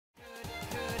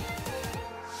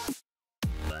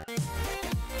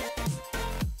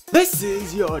This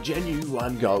is your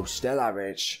genuine ghost, Stella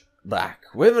Rich, back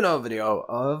with another video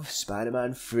of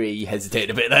Spider-Man 3.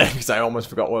 Hesitated a bit there because I almost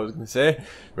forgot what I was going to say.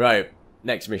 Right,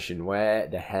 next mission. Where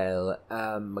the hell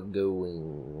am I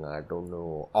going? I don't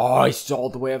know. Oh, it's all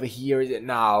the way over here, is it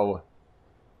now?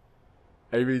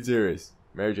 Are you being serious?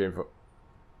 Mary Jane for...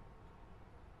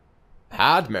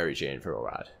 Had Mary Jane for a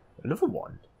ride. Another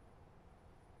one?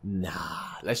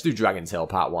 Nah, let's do Dragon Tail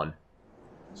Part 1.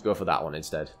 Let's go for that one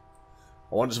instead.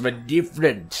 I want something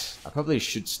different. I probably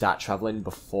should start traveling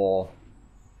before.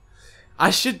 I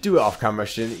should do it off camera,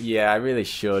 shouldn't? Yeah, I really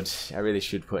should. I really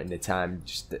should put in the time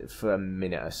just for a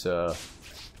minute or so.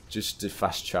 Just to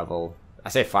fast travel. I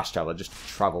say fast travel, just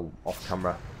travel off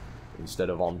camera instead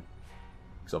of on.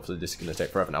 Because obviously this is going to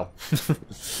take forever now.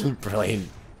 Brilliant.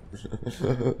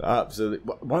 Absolutely.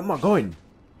 Where am I going?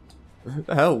 What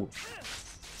the hell?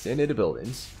 Stay near the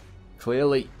buildings.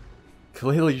 Clearly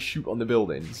shoot on the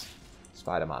buildings.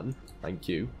 Spider-Man, thank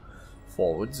you.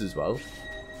 Forwards as well.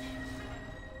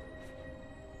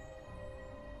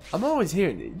 I'm always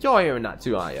hearing it. You're hearing that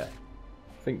too, aren't you? I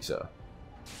think so.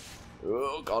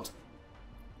 Oh god.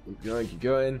 Keep going, keep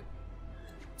going.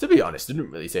 To be honest, it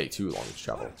didn't really take too long to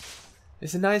travel.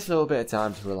 It's a nice little bit of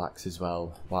time to relax as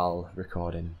well while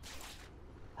recording.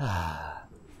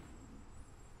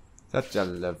 Such a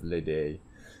lovely day.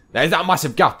 There's that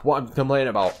massive gap. What I'm complaining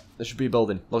about. There should be a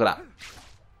building. Look at that.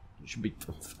 It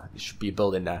should be a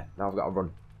building there. Now I've got to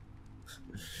run.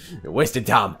 You're wasting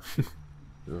time.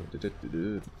 Now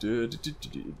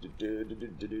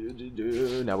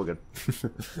we're good.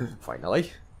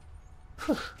 Finally.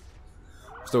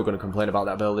 Still going to complain about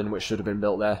that building which should have been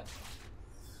built there.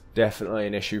 Definitely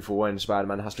an issue for when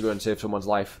Spider-Man has to go and save someone's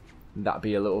life. And that'd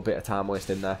be a little bit of time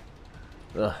wasting there.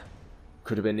 Ugh.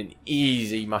 Could have been an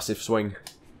easy massive swing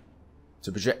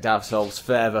to project ourselves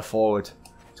further forward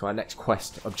to our next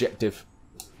quest objective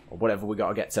or whatever we got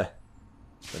to get to.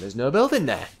 But there's no building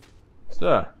there.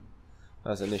 So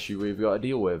that's an issue we've got to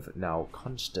deal with now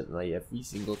constantly every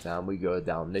single time we go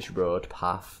down this road,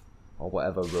 path, or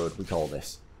whatever road we call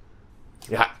this.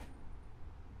 Yeah.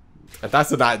 That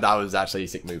was actually a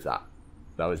sick move, that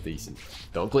was decent.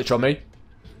 Don't glitch on me.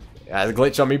 It has a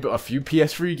glitch on me, but a few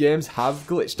PS3 games have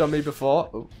glitched on me before.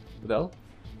 Oh, what the hell?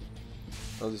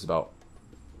 What was this about?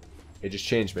 It just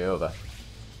changed me over.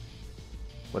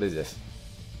 What is this?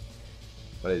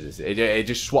 What is this? It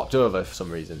just swapped over for some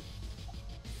reason.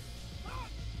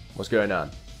 What's going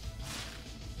on?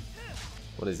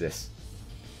 What is this?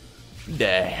 Who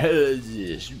the hell is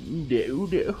this? Who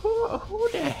the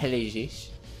hell is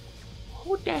this?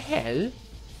 Who the hell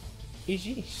is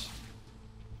this?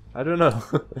 I don't know.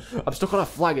 I'm stuck on a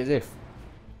flag as if.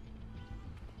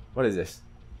 What is this?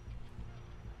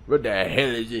 What the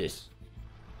hell is this?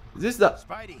 Is this that?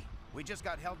 Spidey, we just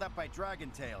got held up by Dragon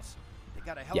Tails. They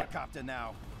got a helicopter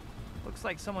now. Looks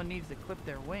like someone needs to clip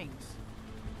their wings.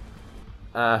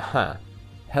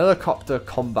 Helicopter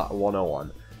Combat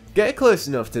 101. Get close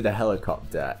enough to the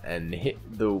helicopter and hit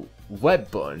the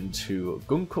web button to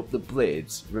gunk up the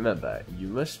blades. Remember, you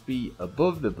must be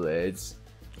above the blades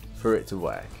for it to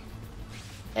work.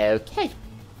 Okay.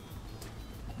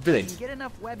 Brilliant. If you get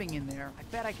enough webbing in there, I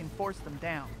bet I can force them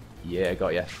down. Yeah,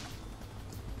 got ya.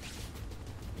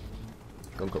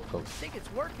 Gunk up, gunk. I think it's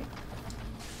working.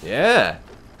 Yeah.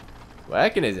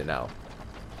 Working is it now?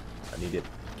 I need to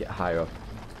get higher up.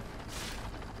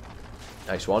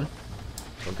 Nice one.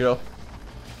 Gunk it up.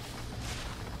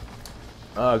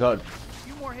 Oh god. A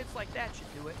few more hits like that should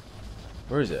do it.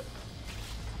 Where is it?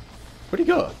 Where'd he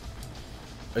go? Oh,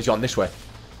 he's gone this way.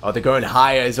 Oh, they're going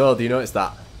higher as well. Do you notice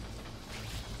that?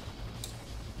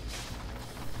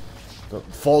 Don't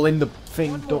fall in the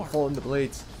thing. Don't fall in the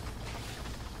blades.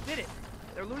 Did it.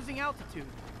 They're losing altitude.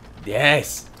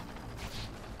 Yes.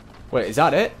 Wait, is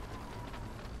that it?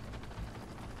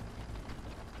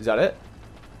 Is that it?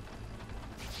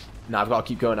 Nah, I've got to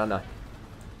keep going, haven't I?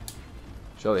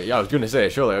 Surely. Yeah, I was going to say,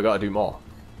 surely I've got to do more.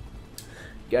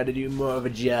 Got to do more of a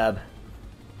job.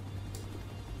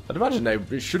 I'd imagine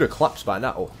they should have collapsed by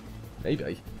now.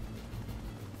 Maybe.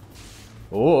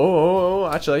 Oh,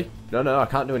 actually. No, I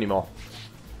can't do any more.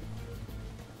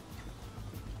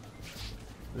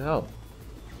 What the hell?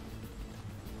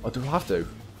 Oh, do I have to?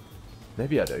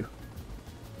 Maybe I do.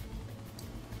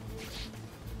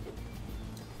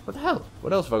 What the hell?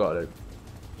 What else have I got to do?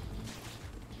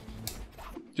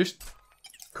 Just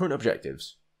current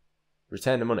objectives.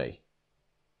 Return the money.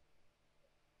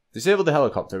 Disable the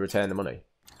helicopter, return the money.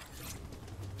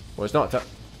 Well, it's not. Oh,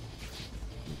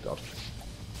 God.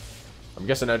 I'm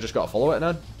guessing I just got to follow it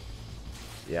now.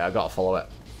 Yeah, I got to follow it.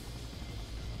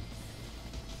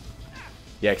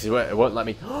 Yeah, because it won't let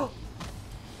me.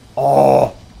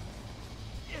 Oh!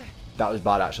 That was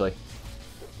bad, actually.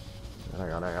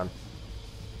 Hang on, hang on.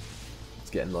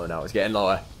 It's getting low now. It's getting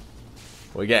lower.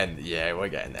 We're getting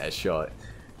there, sure.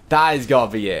 That has got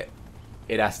to be it.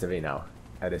 It has to be now,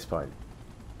 at this point.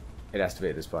 It has to be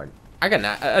at this point.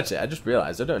 Actually, I just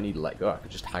realised I don't need to let go. I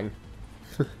could just hang.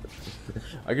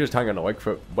 I could just hang on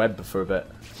the web for a bit.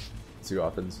 See what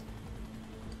happens.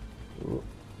 Ooh,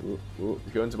 ooh, ooh.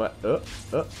 It's going to my...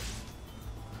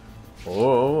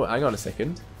 Oh, hang on a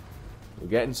second. We're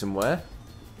getting somewhere.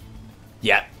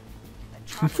 Yep. That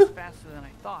chopper's faster than I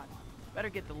thought. Better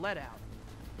get the lead out.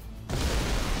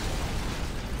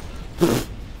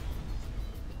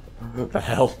 What the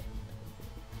hell?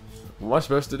 What am I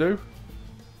supposed to do?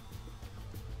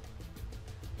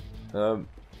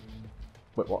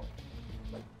 Wait, what?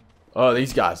 Oh,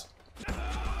 these guys.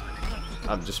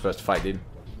 I'm just supposed to fight in.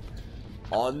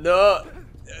 Oh no!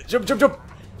 Jump, jump, jump!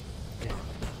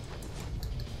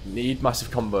 Need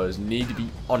massive combos. Need to be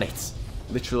on it.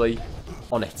 Literally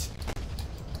on it.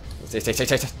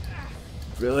 Stay.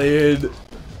 Brilliant.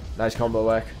 Nice combo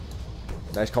work.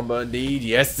 Nice combo indeed.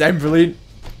 Yes, I'm brilliant.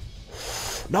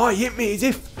 No, he hit me as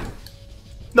if.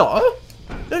 No.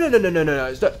 No. No.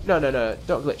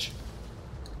 Don't glitch.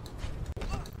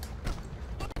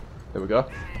 There we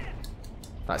go.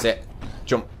 That's it.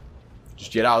 Jump.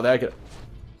 Just get out of there. Get.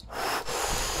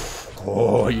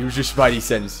 Oh, use your spidey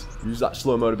sense. Use that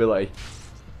slow mode ability.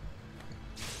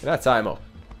 Can I tie him up?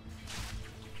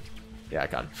 Yeah, I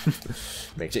can.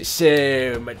 Makes it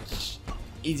so much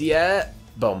easier.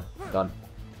 Boom. Done.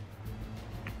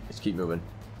 Let's keep moving.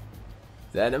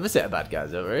 Is there another set of bad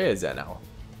guys over here? Is there now?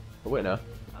 Oh, wait, no.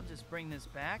 I'll just bring this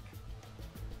back.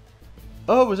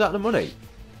 Oh, was that the money?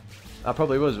 That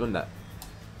probably was, wasn't it?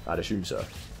 I'd assume so.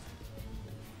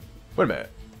 Wait a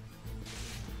minute.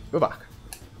 Go back.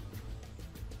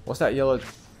 What's that yellow?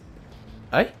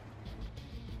 Hey?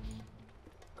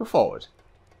 Go forward.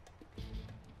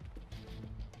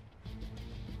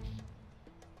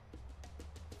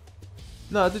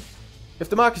 No, if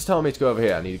the marker's telling me to go over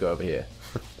here, I need to go over here.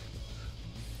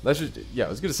 Let's just, yeah, I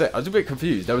was gonna say, I was a bit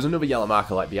confused. There was another yellow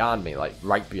marker like behind me, like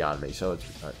right behind me, so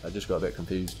I just got a bit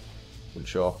confused. Wasn't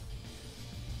sure.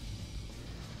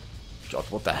 God,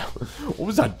 what the hell? What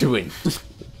was I doing?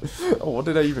 Oh, what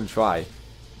did I even try?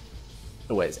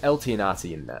 Oh wait, it's LT and RT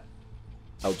in there.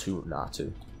 L2 and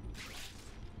R2.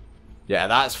 Yeah,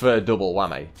 that's for a double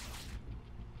whammy.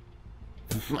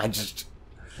 I just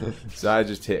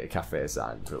hit a cafe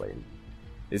sign. Brilliant.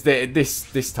 Is there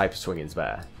this type of swinging is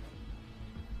better?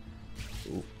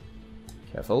 Ooh.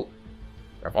 Careful.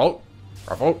 Careful,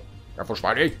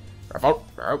 Spidey. Careful.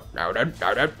 Careful.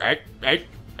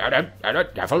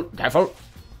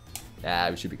 Ah,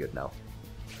 we should be good now.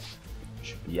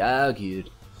 Should be all good.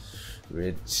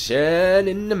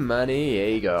 Returning the money. Here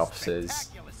you go, officers.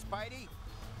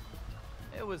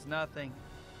 It was nothing.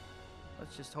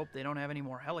 Let's just hope they don't have any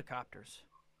more helicopters.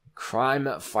 Crime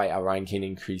fighter ranking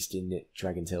increased in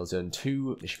Dragon Tail Zone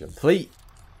 2. Mission complete.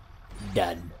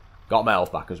 Done. Got my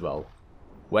health back as well.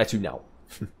 Where to now?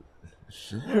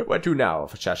 Where to now?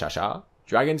 Sha.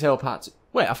 Dragon Tail Part 2.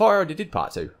 Wait, I thought I already did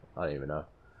Part 2. I don't even know.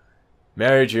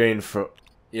 Mary Jane for...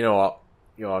 You know what?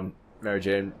 You know, Mary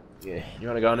Jane. Yeah, you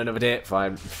want to go on another date?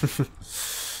 Fine.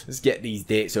 Let's get these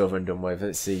dates over and done with.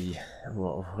 Let's see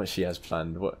what she has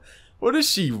planned. What does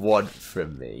she want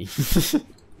from me?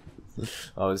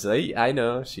 Obviously, I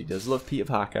know she does love Peter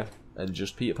Parker, and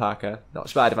just Peter Parker, not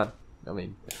Spider-Man. I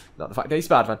mean, not the fact that he's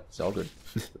Spider-Man. It's all good.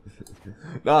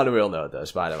 No, on a real note, though,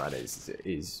 Spider-Man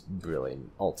is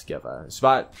brilliant altogether.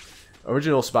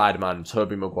 Original Spider-Man,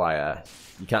 Tobey Maguire,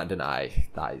 you can't deny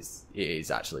that it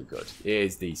is actually good. It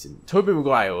is decent. Tobey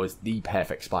Maguire was the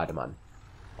perfect Spider-Man.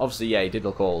 Obviously, yeah, he did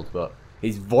look old, but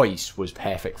his voice was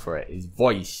perfect for it. His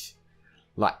voice,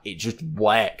 like, it just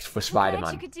worked for Spider-Man.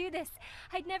 I'm glad you could do this.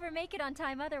 I'd never make it on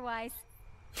time otherwise.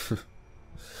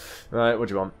 Right, what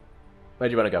do you want? Where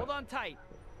do you want to go? Hold on tight.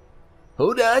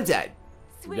 Hold on tight.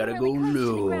 We Swing gotta really go close to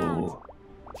the low. ground.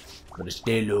 Gotta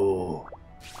stay low.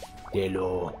 Stay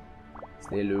low.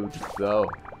 Stay low, just go.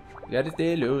 You gotta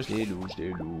stay low, stay low,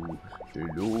 stay low. Stay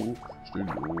low, stay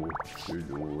low, stay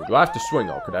low. Do I have to swing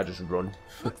or could I just run?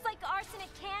 Looks like arsenic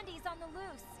candies on the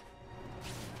loose.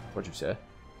 What'd you say?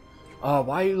 Oh,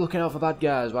 why are you looking out for bad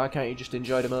guys? Why can't you just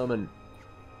enjoy the moment?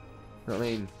 You know what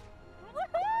I mean?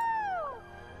 Woohoo!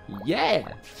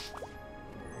 Yeah!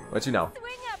 Where to now?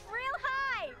 Swing up real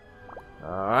high.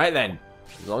 Alright then.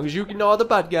 As long as you ignore the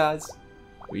bad guys,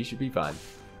 we should be fine.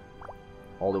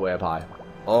 All the way up high.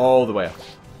 All the way up.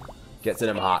 Get to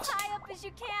them hearts. As high up as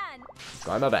you can.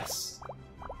 Try my best.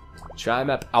 Try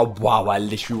my... Oh wow, I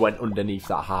literally went underneath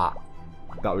that heart.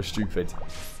 That was stupid.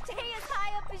 Stay as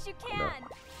high up as you can.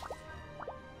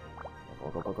 Go,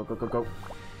 go, go, go, go, go.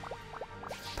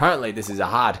 Apparently this is a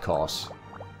hard course.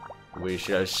 We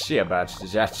shall see about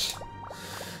that.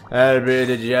 I'll be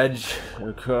the judge,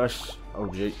 of course. Oh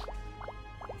gee.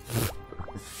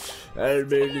 I'll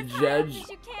be the judge.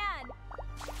 You can.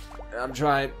 I'm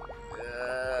trying.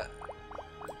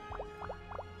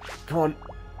 Come on.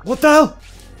 What the hell?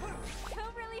 Go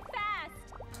really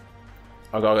fast.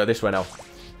 I gotta go this way now.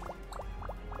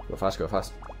 Go fast, go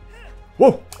fast.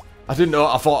 Whoa! I didn't know.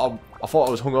 I thought I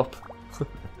was hung up.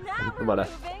 Now Come we're on now.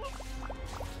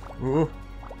 moving. Ooh.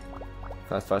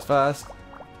 Fast, fast, fast.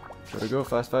 Gotta go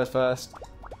fast, fast, fast.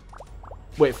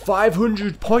 Wait,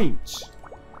 500 points?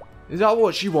 Is that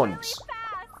what she wants?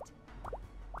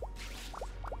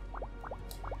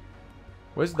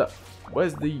 Really fast.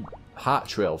 Where's the heart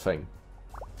trail thing?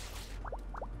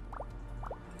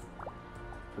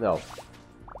 No.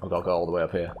 I've got to go all the way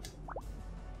up here.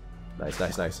 Nice,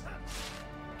 nice, nice.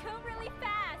 Go really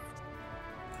fast.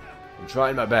 I'm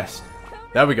trying my best. Go really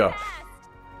There we go. fast.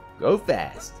 Go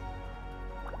fast.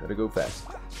 Gotta go fast.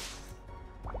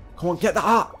 Come on, get the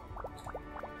heart.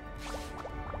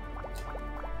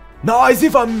 No, as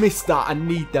if I missed that. I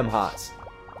need them hearts.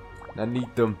 I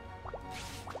need them.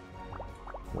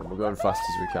 Well, we're going fast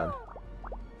as we can.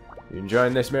 You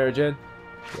enjoying this, Mary Jane?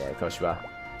 Yeah, of course you are.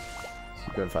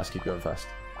 Keep going fast, keep going fast.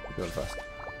 Keep going fast.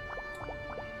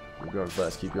 Keep going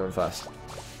fast, keep going fast.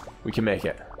 We can make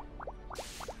it.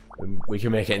 We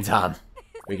can make it in time.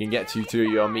 We can get to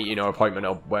your meeting or appointment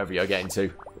or wherever you're getting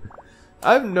to.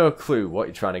 I have no clue what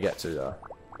you're trying to get to, though.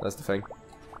 That's the thing.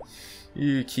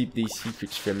 You keep these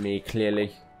secrets from me,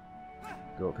 clearly.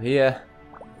 Go up here.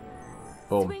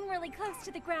 Boom. Swing really close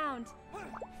to the ground.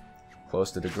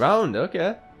 Close to the ground,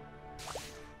 okay.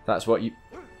 That's what you...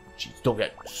 Jeez, don't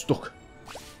get stuck.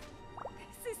 This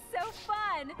is so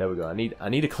fun. There we go. I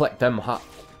need to collect them hat.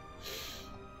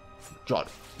 God,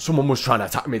 someone was trying to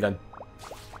attack me then.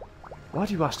 Why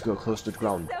do you have to go close to the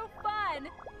ground? So fun.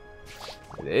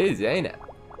 It is, ain't it?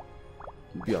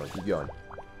 Keep going, keep going.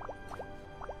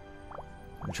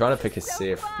 I'm trying to pick a So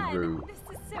safe fun. route.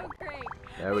 This is so great.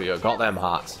 There we go. Got them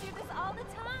hearts. Do this all the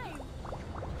time.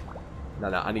 No,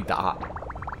 I need that heart.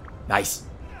 Nice.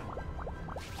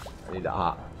 I need that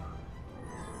heart.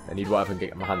 I need whatever I can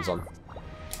get my hands on.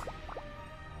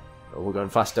 Oh, we're going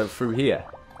faster through here.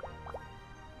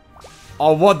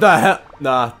 Oh, what the hell?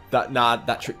 Nah,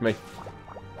 that tricked me.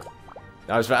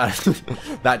 That was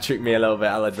that tricked me a little bit,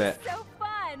 I'll admit. So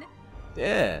fun.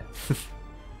 Yeah.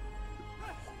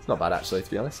 It's not bad actually,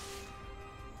 to be honest.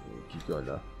 Keep going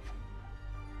though.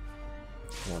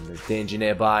 Come on, there's danger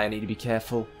nearby. I need to be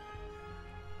careful.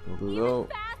 Go, go, go.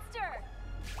 Faster.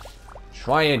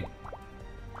 Trying.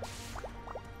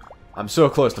 I'm so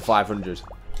close to 500.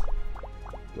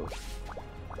 Go.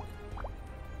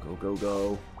 Go, go,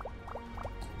 go.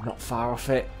 Not far off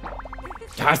it.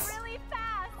 Yes! Really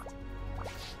fast.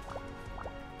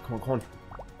 Come on, come on.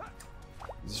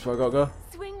 Is this where I gotta go?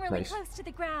 Swing really Nice. close to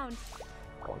the ground.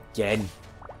 Oh, again.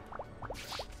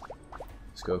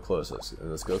 Let's go close.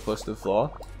 Let's go close to the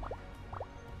floor.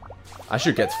 I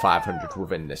should get to 500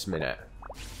 within this minute.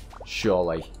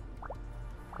 Surely.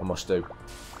 I must do.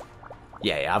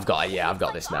 Yeah, I've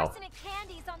got this now. Arsenic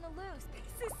candies on the loose.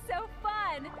 This is so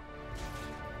fun.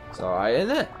 It's alright,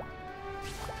 isn't it?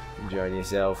 Enjoying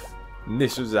yourself.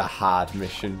 This was a hard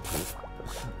mission.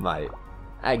 Mate,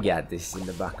 I got this in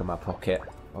the back of my pocket,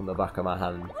 on the back of my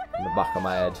hand, on the back of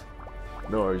my head.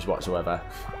 No worries whatsoever.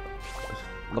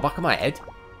 On the back of my head?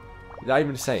 Is that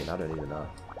even saying? I don't even know.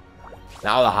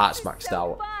 Now the heart's maxed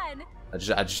out. Fun.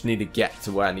 I just need to get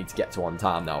to where I need to get to on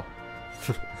time now.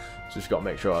 Just got to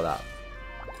make sure of that.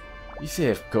 You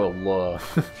safe, go low.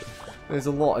 There's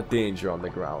a lot of danger on the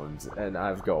ground, and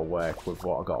I've got to work with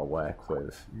what I've got to work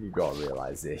with. You've got to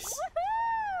realise this.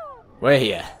 Woohoo! We're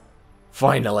here.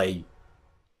 Finally.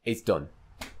 It's done.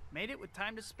 Made it with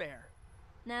time to spare.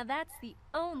 Now that's the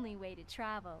only way to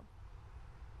travel.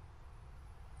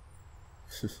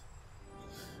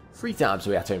 3 times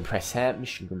we had to impress her.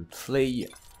 Mission complete.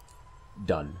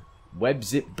 Done. Web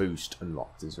zip boost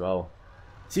unlocked as well.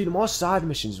 See, the more side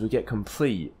missions we get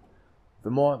complete,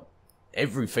 the more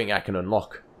everything I can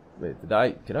unlock. Wait,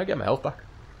 can I get my health back?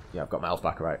 Yeah, I've got my health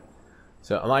back, right.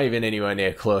 So, am I even anywhere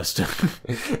near close to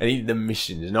any of the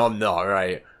missions? No, I'm not,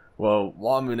 right. Well,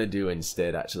 what I'm going to do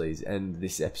instead, actually, is end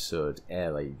this episode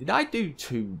early. Did I do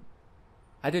 2?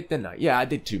 I did, didn't I? Yeah, I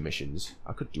did 2 missions.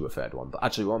 I could do a third one, but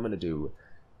actually what I'm going to do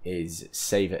is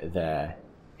save it there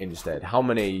instead. How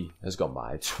many has gone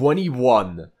by?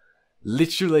 21.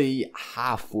 Literally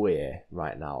halfway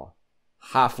right now.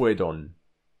 Halfway done.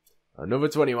 Another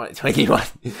 21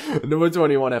 another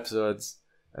 21 episodes,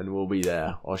 and we'll be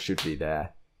there, or should be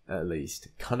there. at least.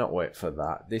 Cannot wait for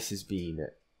that. This has been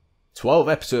 12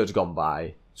 episodes gone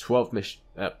by,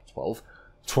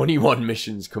 21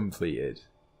 missions completed.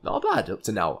 Not bad up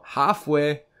to now.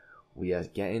 Halfway, we are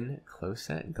getting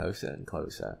closer and closer and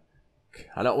closer.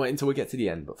 Cannot wait until we get to the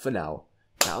end, but for now,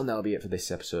 that'll now be it for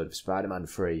this episode of Spider-Man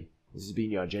 3. This has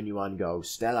been your Genuine Go,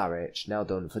 Stellar H, now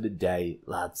done for the day.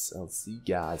 Lads, I'll see you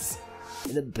guys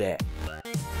in a bit.